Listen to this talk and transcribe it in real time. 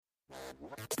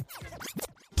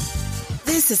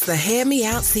This is the Hear Me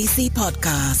Out CC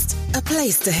podcast, a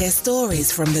place to hear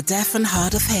stories from the deaf and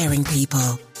hard of hearing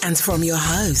people. And from your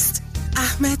host,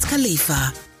 Ahmed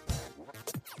Khalifa.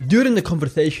 During the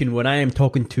conversation, when I am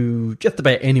talking to just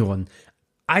about anyone,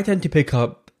 I tend to pick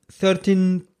up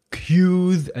certain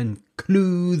cues and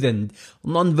clues and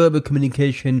non-verbal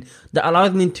communication that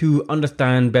allows me to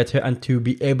understand better and to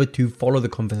be able to follow the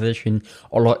conversation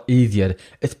a lot easier,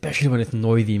 especially when it's a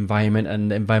noisy environment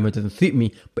and the environment doesn't suit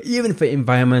me. But even if the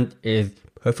environment is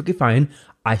perfectly fine,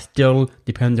 I still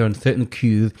depend on certain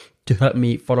cues to help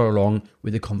me follow along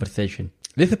with the conversation.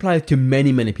 This applies to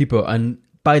many people, and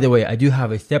by the way, I do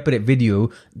have a separate video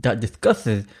that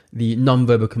discusses the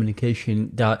non-verbal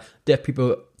communication that deaf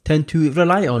people tend to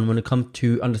rely on when it comes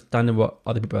to understanding what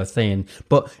other people are saying.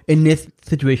 But in this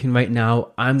situation right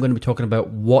now, I'm going to be talking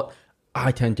about what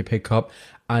I tend to pick up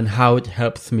and how it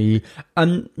helps me,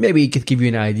 and maybe just give you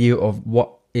an idea of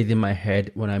what is in my head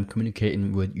when I'm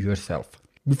communicating with yourself.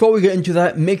 Before we get into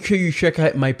that, make sure you check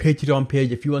out my Patreon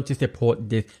page if you want to support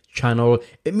this channel.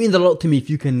 It means a lot to me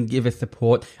if you can give us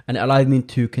support, and it allows me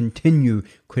to continue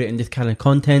creating this kind of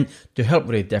content to help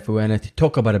raise deaf awareness, to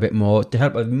talk about it a bit more, to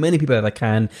help as many people as I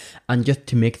can, and just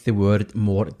to make the word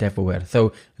more deaf aware.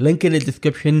 So link in the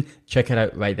description, check it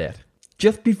out right there.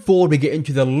 Just before we get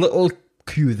into the little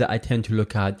cues that I tend to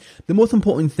look at, the most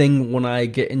important thing when I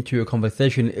get into a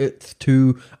conversation is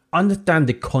to understand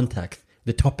the context,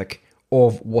 the topic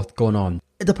of what's going on.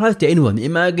 It applies to anyone.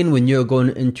 Imagine when you're going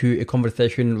into a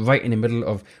conversation right in the middle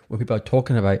of what people are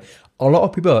talking about. A lot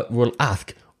of people will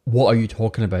ask, what are you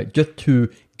talking about? Just to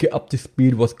get up to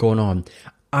speed what's going on.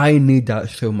 I need that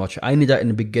so much. I need that in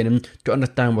the beginning to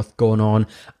understand what's going on.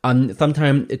 And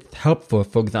sometimes it's helpful,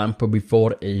 for example,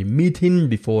 before a meeting,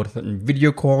 before a certain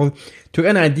video call, to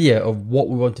get an idea of what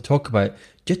we want to talk about,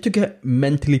 just to get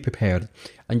mentally prepared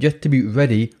and just to be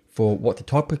ready for what the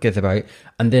topic is about,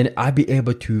 and then I'd be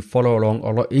able to follow along a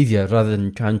lot easier rather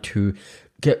than trying to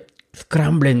get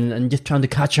scrambling and just trying to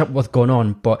catch up what's going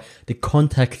on. But the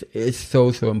context is so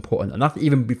important, and that's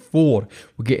even before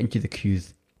we get into the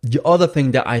cues. The other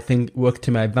thing that I think works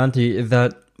to my advantage is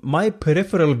that my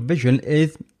peripheral vision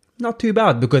is not too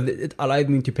bad, because it allows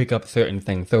me to pick up certain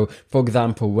things. So, for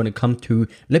example, when it comes to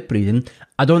lip reading,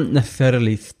 I don't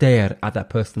necessarily stare at that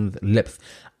person's lips.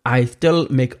 I still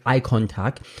make eye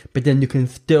contact, but then you can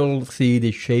still see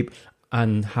the shape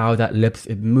and how that lips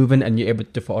is moving, and you're able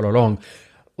to follow along.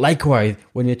 Likewise,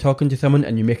 when you're talking to someone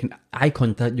and you're making eye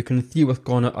contact, you can see what's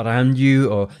going on around you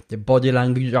or the body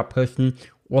language of that person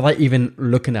without even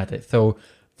looking at it. So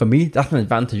for me, that's an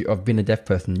advantage of being a deaf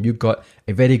person. You've got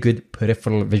a very good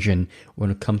peripheral vision when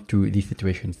it comes to these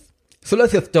situations. So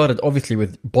let's get started, obviously,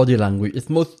 with body language. It's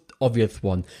the most obvious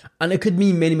one, and it could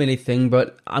mean many things,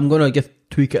 but I'm going to just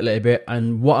tweak it a little bit.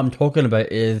 And what I'm talking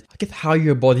about is, I guess, how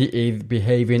your body is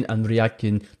behaving and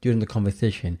reacting during the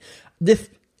conversation. This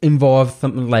involves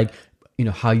something like,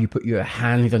 how you put your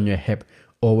hands on your hip,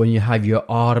 or when you have your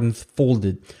arms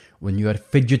folded, when you are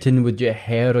fidgeting with your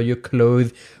hair or your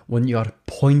clothes, when you are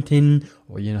pointing,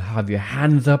 or have your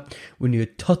hands up, when you're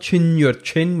touching your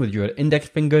chin with your index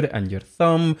finger and your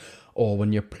thumb, or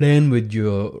when you're playing with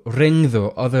your rings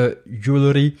or other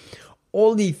jewelry.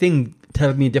 All these things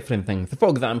tell me different things. So for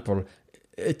example,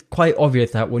 it's quite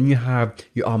obvious that when you have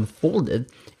your arms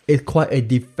folded, it's quite a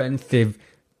defensive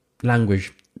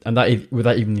language. And that is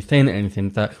without even saying anything,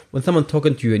 that when someone's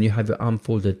talking to you and you have your arm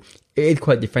folded, it is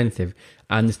quite defensive,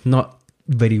 and it's not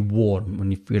very warm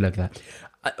when you feel like that.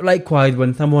 Likewise,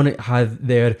 when someone has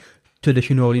their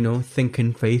traditional,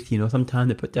 thinking face, sometimes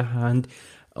they put their hand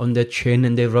on their chin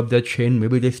and they rub their chin,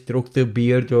 maybe they stroke their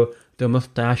beard or their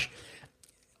mustache.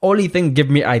 All these things give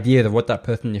me ideas of what that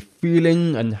person is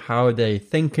feeling and how they're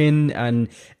thinking, and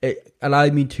it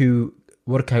allows me to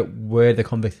work out where the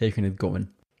conversation is going.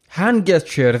 Hand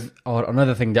gestures are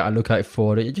another thing that I look out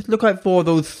for. You just look out for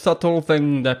those subtle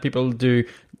things that people do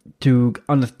to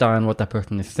understand what that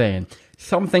person is saying.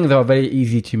 Some things are very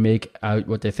easy to make out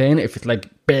what they're saying. If it's like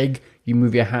big, you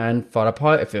move your hand far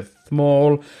apart. If it's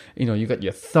small, you got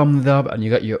your thumbs up and you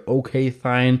got your okay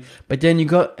sign. But then you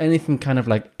got anything kind of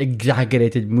like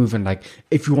exaggerated movement. Like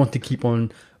if you want to keep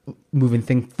on moving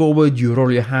things forward, you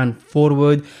roll your hand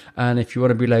forward. And if you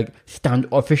want to be like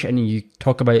standoffish and you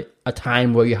talk about a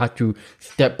time where you had to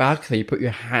step back, so you put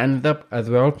your hands up as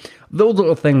well. Those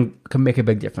little things can make a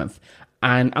big difference.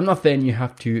 And I'm not saying you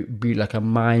have to be like a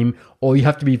mime or you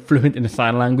have to be fluent in the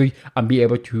sign language and be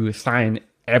able to sign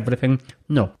everything.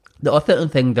 No, there are certain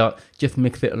things that just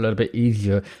makes it a little bit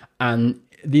easier. And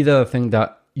these are the things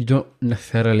that you don't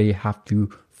necessarily have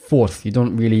to force. You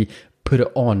don't really put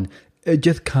it on. It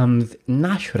just comes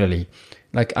naturally,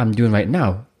 like I'm doing right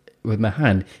now with my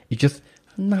hand. It's just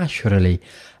naturally.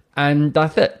 And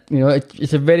that's it.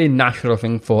 It's a very natural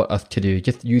thing for us to do.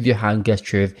 Just use your hand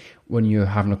gestures when you're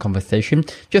having a conversation.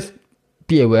 Just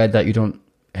be aware that you don't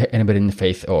hit anybody in the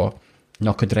face or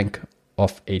knock a drink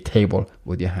off a table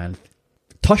with your hands.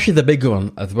 Touch is a big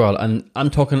one as well. And I'm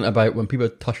talking about when people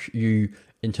touch you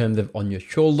in terms of on your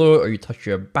shoulder, or you touch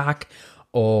your back,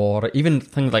 or even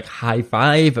things like high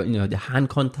five, the hand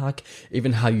contact,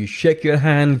 even how you shake your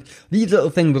hand. These little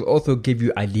things will also give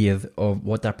you ideas of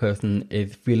what that person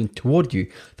is feeling toward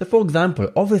you. So for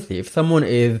example, obviously, if someone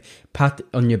is pat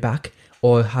on your back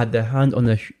or had their hand on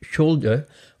your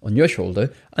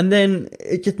shoulder, and then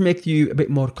it just makes you a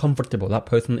bit more comfortable. That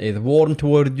person is warm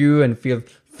toward you and feels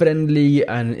friendly,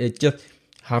 and it's just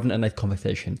having a nice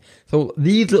conversation. So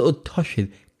these little touches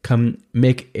can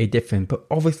make a difference, but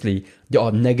obviously there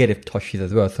are negative touches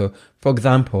as well. So for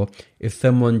example, if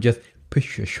someone just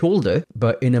pushes your shoulder,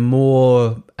 but in a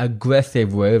more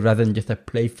aggressive way rather than just a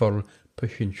playful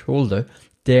pushing shoulder,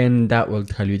 then that will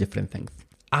tell you different things.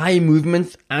 Eye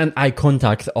movements and eye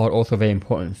contacts are also very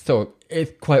important. So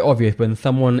it's quite obvious when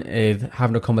someone is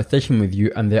having a conversation with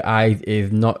you and their eyes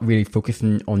is not really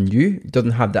focusing on you,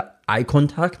 doesn't have that eye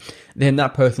contact, then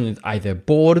that person is either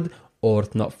bored or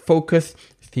it's not focused,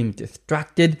 seems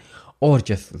distracted, or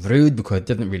just rude because it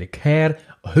doesn't really care.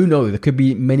 Who knows? There could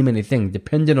be many things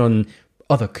depending on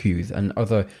other cues and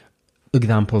other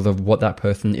examples of what that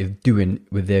person is doing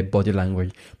with their body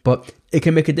language. But it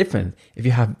can make a difference. If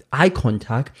you have eye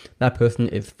contact, that person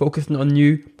is focusing on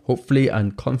you, hopefully,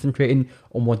 and concentrating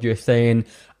on what you're saying.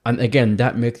 And again,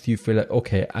 that makes you feel like,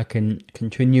 okay, I can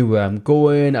continue where I'm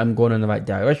going in the right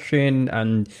direction,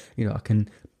 and I can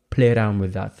play around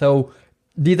with that. So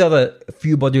these are the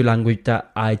few body language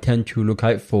that I tend to look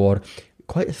out for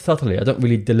quite subtly. I don't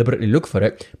really deliberately look for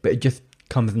it, but it just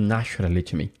comes naturally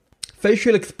to me.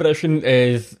 Facial expression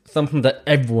is something that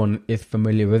everyone is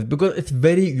familiar with because it's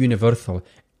very universal.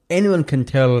 Anyone can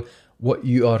tell what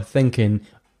you are thinking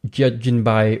judging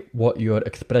by what your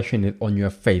expression is on your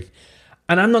face.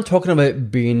 And I'm not talking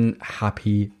about being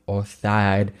happy or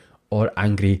sad or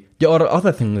angry. There are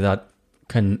other things that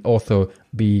can also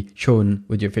be shown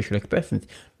with your facial expressions.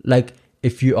 Like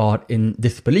if you are in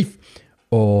disbelief,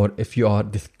 or if you are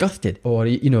disgusted, or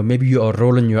maybe you are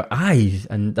rolling your eyes,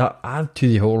 and that adds to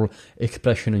the whole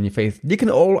expression on your face. They can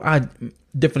all add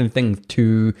different things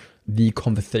to the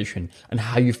conversation and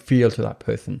how you feel to that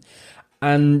person.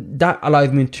 And that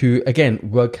allows me to, again,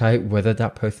 work out whether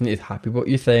that person is happy with what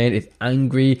you're saying, is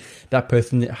angry, that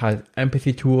person has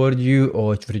empathy towards you,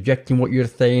 or is rejecting what you're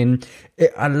saying.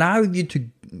 It allows you to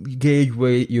gauge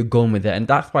where you're going with it. And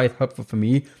that's why it's helpful for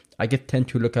me. I just tend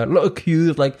to look at little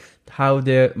cues like how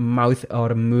their mouth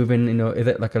are moving, is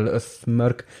it like a little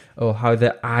smirk, or how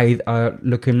their eyes are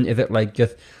looking? Is it like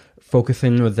just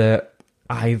focusing with their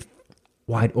eyes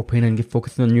wide open and just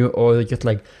focusing on you, or just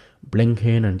like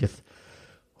blinking and just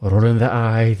rolling their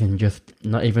eyes and just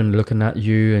not even looking at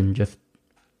you and just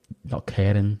not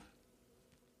caring?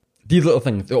 These little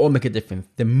things, they all make a difference.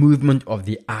 The movement of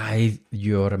the eyes,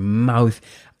 your mouth,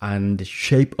 and the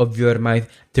shape of your mouth,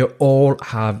 they all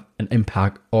have an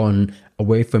impact on a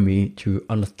way for me to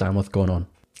understand what's going on.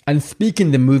 And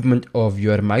speaking the movement of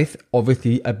your mouth,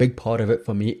 obviously a big part of it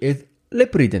for me is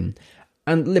lip reading.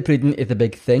 And lip reading is a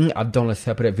big thing. I've done a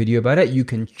separate video about it. You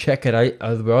can check it out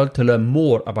as well to learn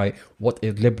more about what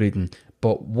is lip reading.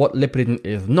 But what lip reading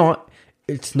is not,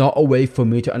 it's not a way for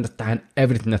me to understand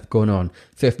everything that's going on.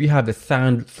 So if you have the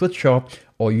sound switch off,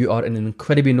 or you are in an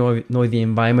incredibly noisy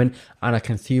environment and I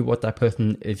can see what that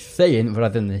person is saying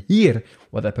rather than hear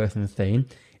what that person is saying,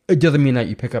 it doesn't mean that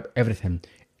you pick up everything.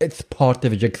 It's part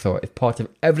of a jigsaw. It's part of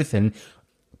everything,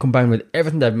 combined with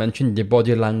everything that I've mentioned, the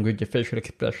body language, the facial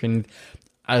expressions,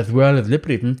 as well as lip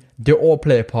reading. They all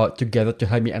play a part together to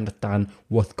help me understand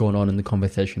what's going on in the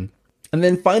conversation. And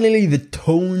then finally, the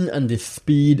tone and the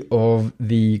speed of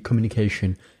the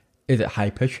communication. Is it high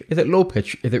pitch? Is it low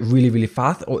pitch? Is it really, really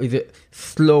fast? Or is it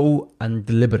slow and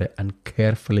deliberate and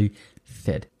carefully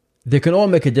said? They can all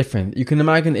make a difference. You can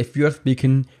imagine if you're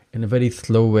speaking in a very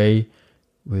slow way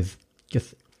with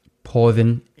just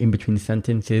pausing in between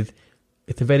sentences,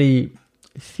 it's a very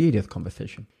serious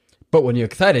conversation. But when you're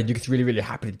excited, you're just really, really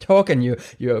happy to talk, and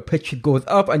your pitch goes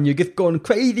up and you're just going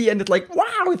crazy, and it's like,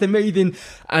 wow, it's amazing.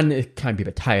 And it can be a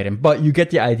bit tiring, but you get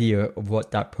the idea of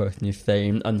what that person is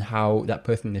saying and how that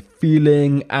person is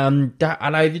feeling, and that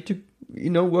allows you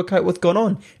to, work out what's going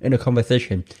on in a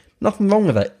conversation. Nothing wrong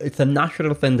with that. It's a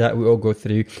natural thing that we all go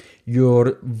through.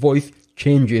 Your voice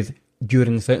changes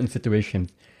during certain situations.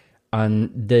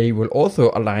 And they will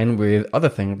also align with other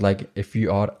things, like if you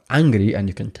are angry and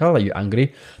you can tell that you're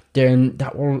angry, then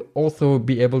that will also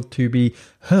be able to be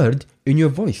heard in your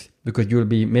voice, because you'll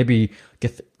be maybe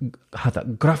just have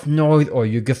that gruff noise, or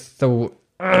you get so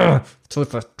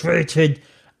frustrated,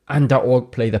 and that all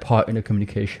plays a part in the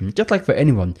communication, just like for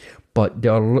anyone. But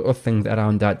there are little things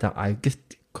around that I just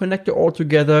connect it all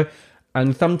together.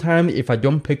 And sometimes if I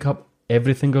don't pick up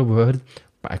every single word,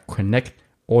 but I connect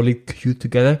all the cues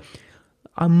together,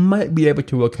 I might be able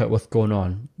to work out what's going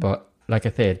on. But like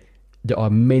I said, there are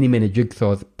many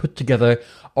jigsaws put together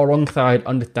alongside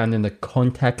understanding the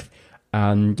context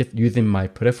and just using my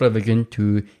peripheral vision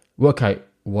to work out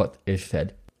what is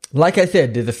said. Like I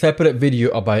said, there's a separate video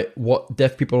about what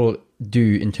deaf people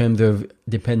do in terms of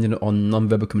depending on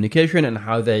non-verbal communication and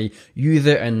how they use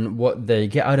it and what they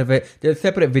get out of it. There's a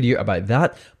separate video about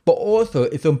that. But also,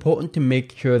 it's important to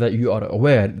make sure that you are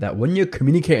aware that when you're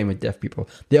communicating with deaf people,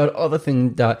 there are other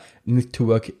things that need to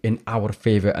work in our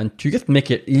favor and to just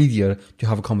make it easier to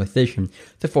have a conversation.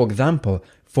 So for example,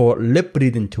 for lip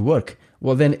reading to work,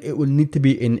 well then it will need to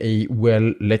be in a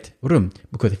well-lit room,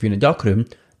 because if you're in a dark room,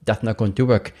 that's not going to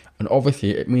work. And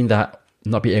obviously it means that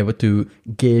not be able to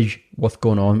gauge what's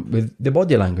going on with the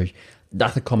body language.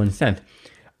 That's a common sense.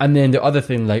 And then the other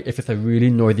thing, like if it's a really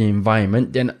noisy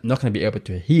environment, then not going to be able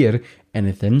to hear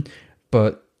anything.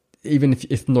 But even if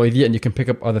it's noisy and you can pick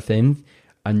up other things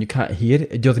and you can't hear,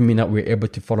 it doesn't mean that we're able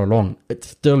to follow along. It's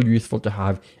still useful to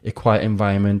have a quiet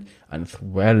environment and it's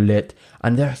well lit.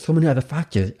 And there are so many other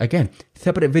factors. Again,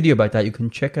 separate video about that. You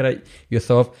can check it out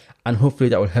yourself, and hopefully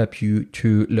that will help you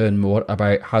to learn more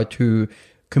about how to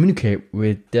communicate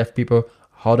with deaf people,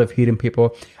 hard of hearing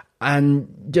people, and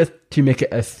just to make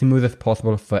it as smooth as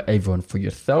possible for everyone, for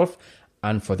yourself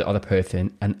and for the other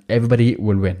person, and everybody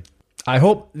will win. I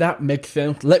hope that makes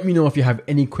sense. Let me know if you have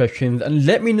any questions, and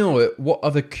let me know what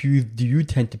other cues do you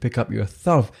tend to pick up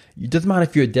yourself. It doesn't matter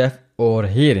if you're deaf or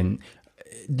hearing.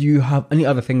 Do you have any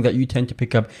other things that you tend to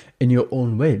pick up in your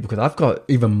own way? Because I've got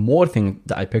even more things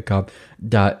that I pick up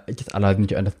that just allows me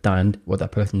to understand what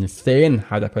that person is saying,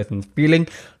 how that person is feeling.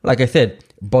 Like I said,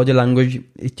 body language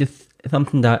is just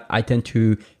something that I tend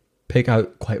to pick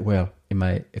out quite well in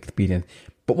my experience.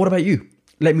 But what about you?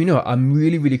 Let me know. I'm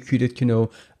really curious to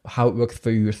know how it works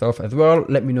for you yourself as well.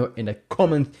 Let me know in the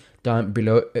comments down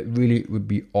below. It really would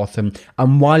be awesome.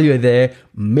 And while you're there,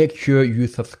 make sure you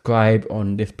subscribe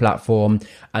on this platform,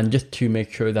 and just to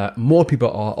make sure that more people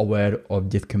are aware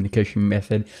of this communication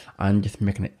method and just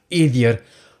making it easier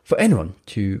for anyone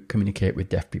to communicate with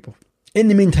deaf people. In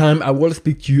the meantime, I will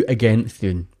speak to you again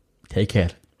soon. Take care.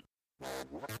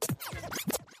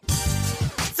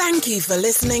 Thank you for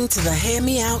listening to the Hear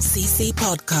Me Out CC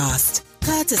podcast,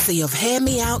 courtesy of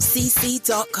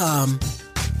HearMeOutCC.com.